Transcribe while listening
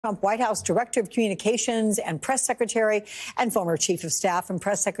Trump White House Director of Communications and Press Secretary and former Chief of Staff and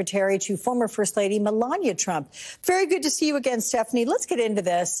Press Secretary to former First Lady Melania Trump. Very good to see you again, Stephanie. Let's get into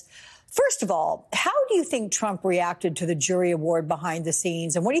this. First of all, how do you think Trump reacted to the jury award behind the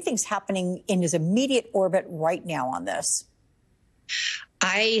scenes? And what do you think is happening in his immediate orbit right now on this?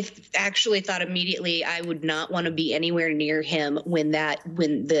 I actually thought immediately I would not want to be anywhere near him when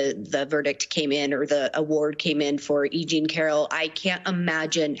the verdict came in or the award came in for E. Jean Carroll. I can't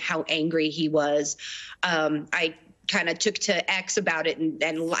imagine how angry he was. I kind of took to X about it, and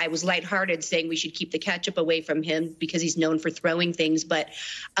I was lighthearted saying we should keep the ketchup away from him because he's known for throwing things. But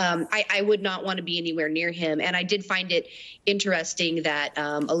I would not want to be anywhere near him. And I did find it interesting that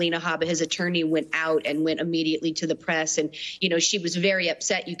Alina Habba, his attorney, went out and went immediately to the press. And, you know, she was very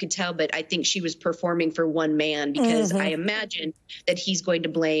upset, you could tell, but I think she was performing for one man because I imagine that he's going to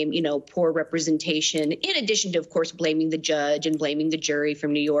blame, you know, poor representation, in addition to, of course, blaming the judge and blaming the jury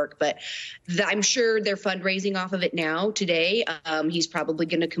from New York. But I'm sure they're fundraising off of it now today. He's probably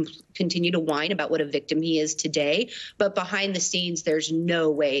going to continue to whine about what a victim he is today. But behind the scenes, there's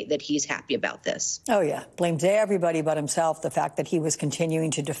no way that he's happy about this. Oh, yeah. Blames everybody but himself. The fact that he was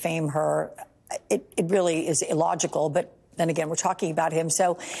continuing to defame her, it really is illogical. But then again, we're talking about him.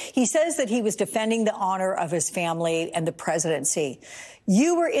 So he says that he was defending the honor of his family and the presidency.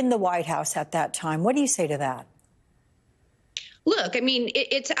 You were in the White House at that time. What do you say to that? Look, I mean,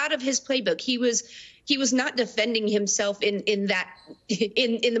 it's out of his playbook. He was not defending himself in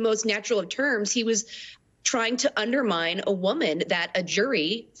the most natural of terms. He was trying to undermine a woman that a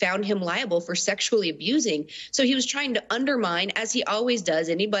jury found him liable for sexually abusing. So he was trying to undermine, as he always does,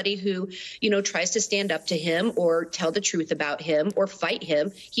 anybody who, you know, tries to stand up to him or tell the truth about him or fight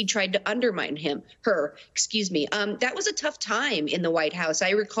him. He tried to undermine her. That was a tough time in the White House. I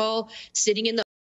recall sitting in the